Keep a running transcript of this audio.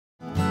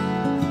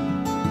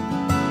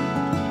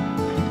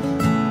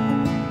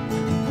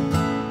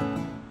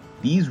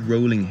these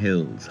rolling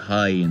hills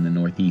high in the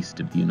northeast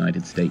of the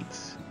United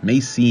States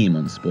may seem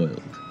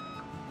unspoiled.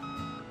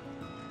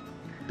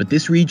 But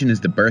this region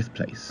is the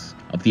birthplace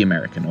of the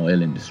American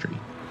oil industry.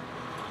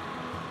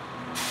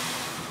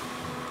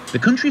 The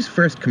country's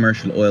first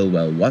commercial oil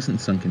well wasn't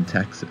sunk in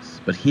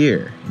Texas, but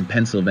here in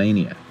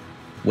Pennsylvania,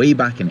 way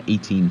back in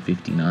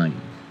 1859.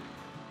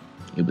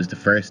 It was the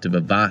first of a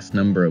vast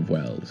number of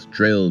wells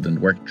drilled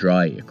and worked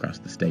dry across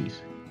the state.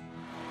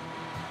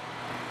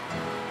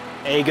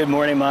 Hey, good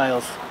morning,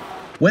 Miles.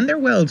 When their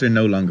wells are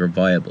no longer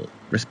viable,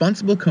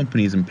 responsible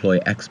companies employ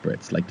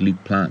experts like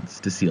Luke Plants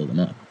to seal them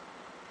up,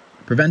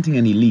 preventing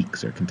any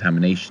leaks or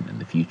contamination in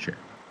the future.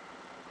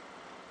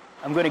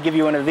 I'm going to give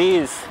you one of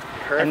these.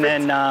 Perfect. And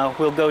then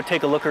we'll go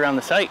take a look around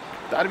the site.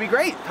 That'd be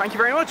great. Thank you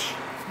very much.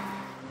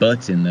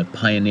 But in the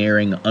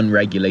pioneering,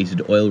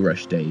 unregulated oil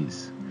rush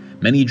days,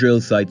 many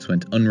drill sites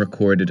went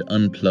unrecorded,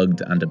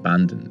 unplugged and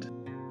abandoned,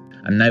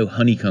 and now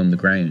honeycomb the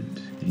ground,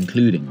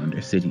 including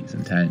under cities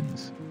and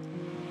towns.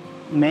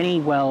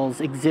 Many wells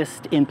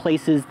exist in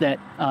places that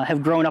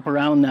have grown up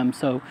around them,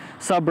 so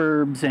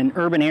suburbs and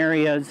urban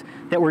areas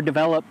that were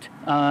developed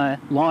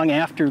long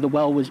after the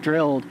well was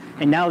drilled,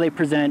 and now they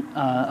present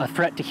a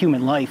threat to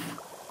human life.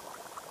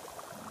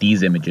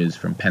 These images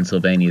from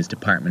Pennsylvania's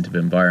Department of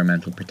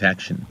Environmental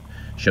Protection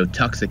show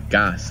toxic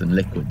gas and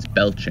liquids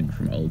belching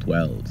from old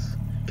wells,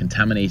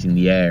 contaminating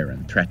the air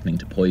and threatening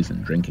to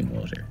poison drinking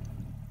water.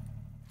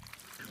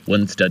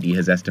 One study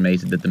has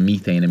estimated that the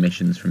methane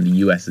emissions from the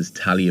US's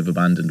tally of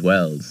abandoned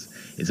wells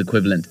is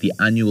equivalent to the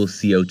annual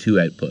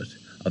CO2 output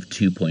of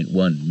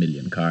 2.1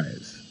 million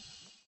cars.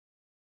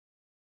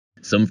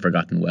 Some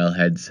forgotten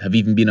wellheads have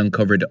even been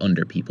uncovered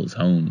under people's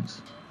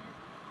homes.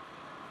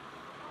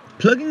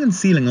 Plugging and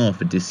sealing off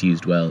a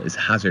disused well is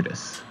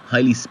hazardous,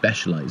 highly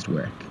specialised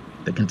work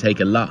that can take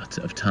a lot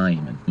of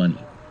time and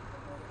money.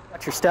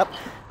 Watch your step.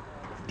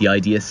 The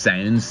idea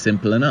sounds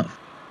simple enough.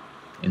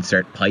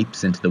 Insert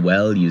pipes into the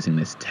well using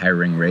this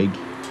towering rig,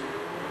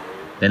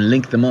 then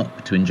link them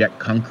up to inject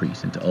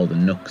concrete into all the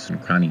nooks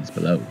and crannies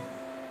below.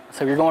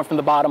 So you're going from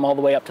the bottom all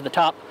the way up to the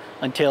top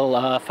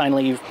until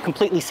finally you've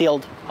completely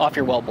sealed off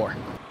your well bore.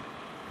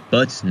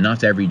 But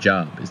not every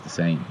job is the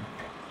same.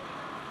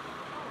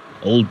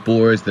 Old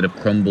bores that have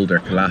crumbled or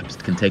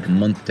collapsed can take a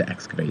month to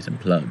excavate and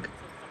plug.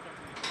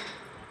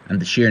 And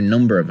the sheer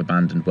number of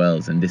abandoned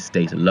wells in this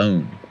state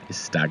alone is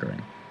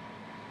staggering.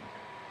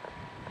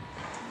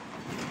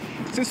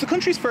 Since the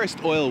country's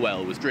first oil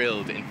well was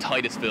drilled in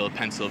Titusville,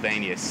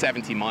 Pennsylvania,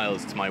 70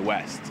 miles to my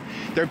west,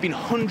 there have been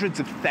hundreds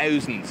of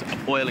thousands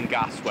of oil and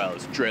gas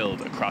wells drilled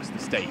across the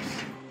state.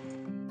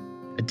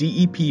 A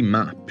DEP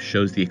map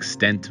shows the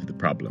extent of the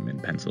problem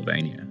in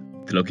Pennsylvania.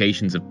 The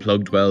locations of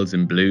plugged wells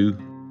in blue,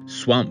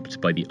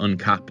 swamped by the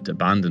uncapped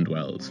abandoned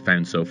wells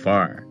found so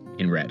far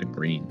in red and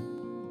green.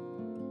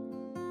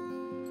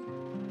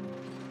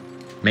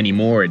 Many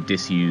more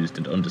disused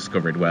and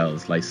undiscovered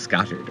wells lie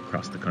scattered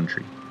across the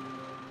country.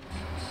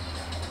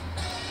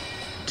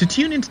 To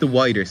tune into the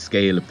wider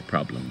scale of the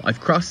problem, I've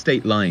crossed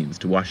state lines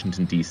to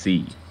Washington,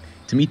 D.C.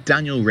 to meet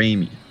Daniel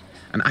Ramey,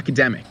 an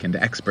academic and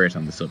expert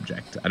on the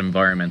subject at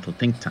environmental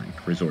think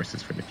tank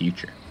Resources for the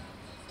Future.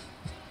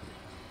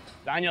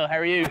 Daniel, how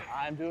are you?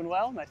 I'm doing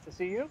well. Nice to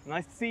see you.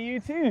 Nice to see you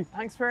too.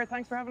 Thanks for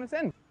having us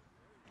in.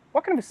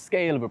 What kind of a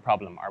scale of a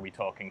problem are we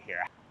talking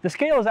here? The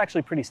scale is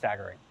actually pretty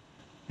staggering.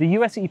 The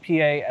US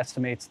EPA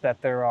estimates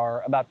that there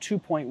are about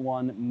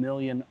 2.1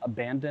 million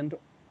abandoned,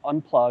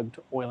 unplugged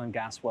oil and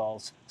gas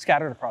wells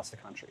scattered across the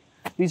country.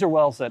 These are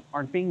wells that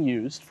aren't being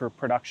used for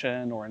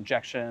production or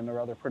injection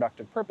or other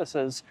productive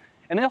purposes,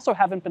 and they also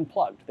haven't been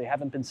plugged. They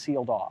haven't been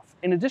sealed off.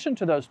 In addition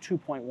to those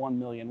 2.1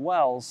 million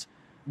wells,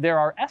 there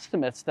are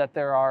estimates that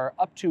there are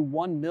up to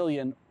 1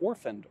 million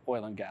orphaned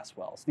oil and gas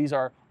wells. These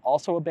are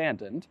also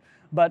abandoned,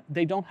 but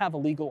they don't have a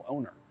legal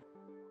owner.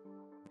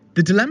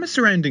 The dilemma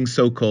surrounding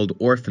so-called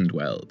orphaned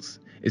wells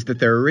is that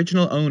their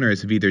original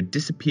owners have either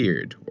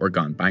disappeared or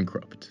gone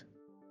bankrupt.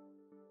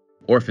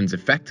 Orphans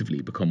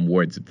effectively become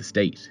wards of the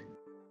state,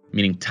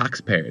 meaning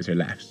taxpayers are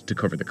left to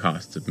cover the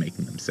costs of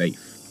making them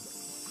safe.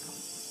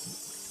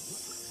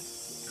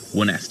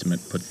 One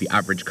estimate puts the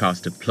average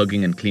cost of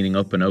plugging and cleaning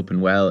up an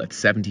open well at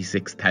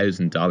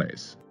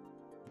 $76,000.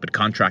 But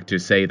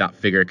contractors say that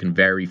figure can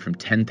vary from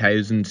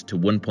 $10,000 to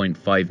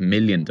 $1.5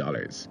 million,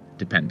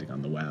 depending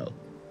on the well.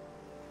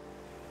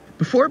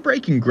 Before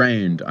breaking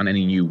ground on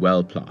any new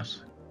well plot,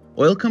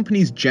 oil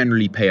companies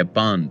generally pay a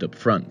bond up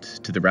front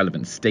to the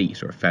relevant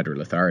state or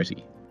federal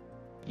authority.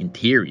 In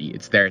theory,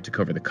 it's there to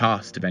cover the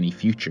cost of any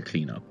future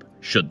cleanup,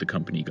 should the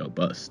company go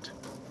bust.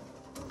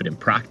 But in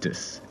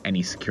practice,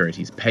 any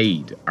securities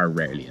paid are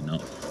rarely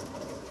enough.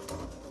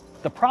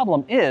 The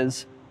problem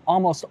is,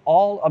 almost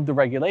all of the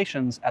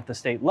regulations at the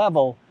state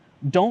level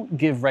don't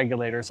give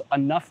regulators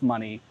enough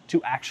money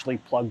to actually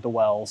plug the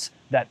wells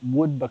that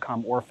would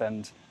become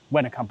orphaned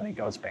when a company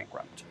goes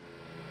bankrupt.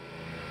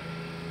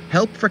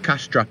 Help for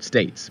cash-strapped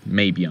states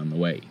may be on the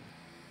way.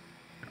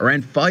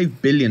 Around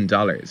 $5 billion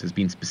has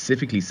been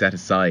specifically set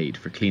aside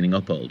for cleaning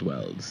up old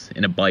wells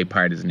in a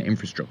bipartisan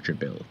infrastructure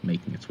bill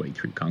making its way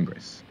through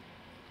Congress.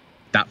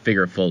 That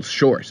figure falls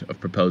short of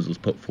proposals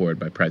put forward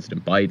by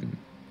President Biden.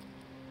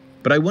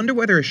 But I wonder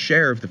whether a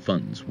share of the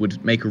funds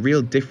would make a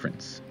real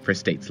difference for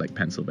states like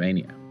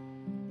Pennsylvania.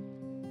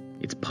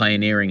 Its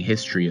pioneering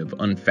history of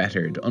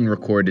unfettered,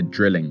 unrecorded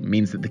drilling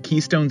means that the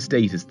Keystone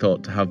State is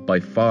thought to have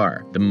by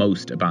far the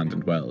most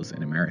abandoned wells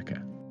in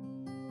America.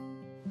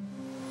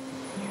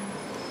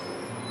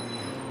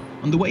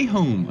 On the way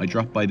home, I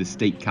dropped by the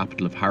state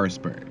capital of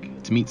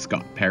Harrisburg to meet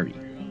Scott Perry.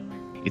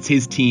 It's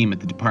his team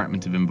at the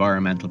Department of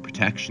Environmental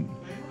Protection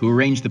who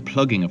arrange the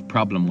plugging of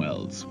problem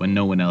wells when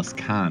no one else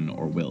can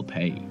or will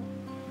pay.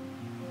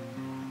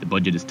 The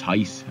budget is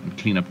tight and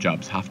cleanup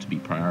jobs have to be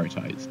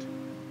prioritised.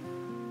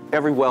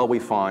 Every well we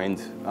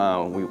find,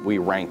 we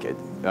rank it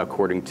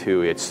according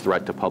to its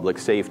threat to public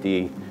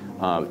safety,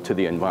 to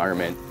the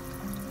environment.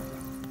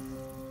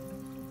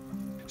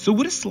 So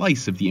would a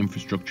slice of the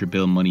infrastructure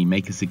bill money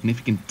make a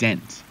significant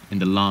dent in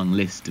the long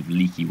list of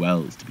leaky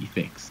wells to be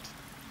fixed?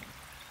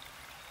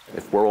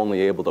 If we're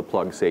only able to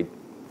plug, say,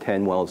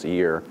 10 wells a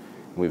year,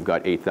 and we've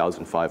got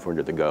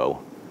 8,500 to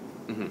go,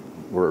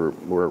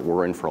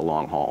 we're in for a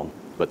long haul.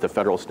 But the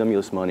federal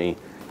stimulus money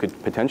could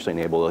potentially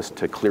enable us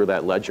to clear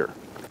that ledger.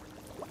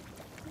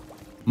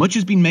 Much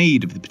has been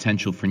made of the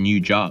potential for new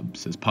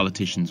jobs as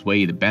politicians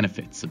weigh the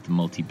benefits of the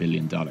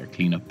multi-billion-dollar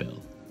cleanup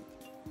bill.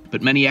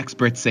 But many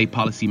experts say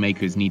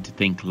policymakers need to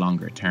think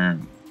longer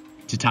term.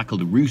 To tackle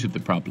the root of the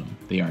problem,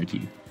 they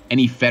argue,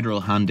 any federal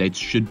handouts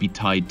should be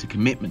tied to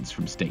commitments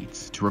from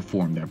states to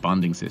reform their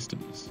bonding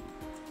systems,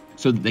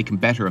 so that they can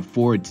better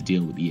afford to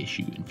deal with the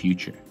issue in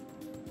future.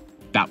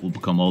 That will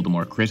become all the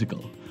more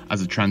critical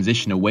as a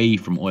transition away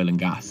from oil and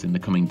gas in the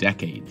coming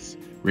decades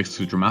risks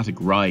a dramatic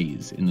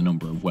rise in the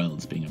number of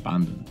wells being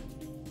abandoned.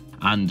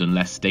 And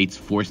unless states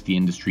force the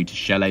industry to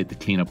shell out the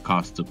cleanup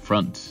costs up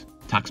front,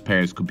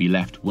 taxpayers could be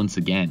left once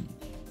again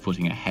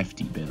footing a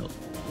hefty bill.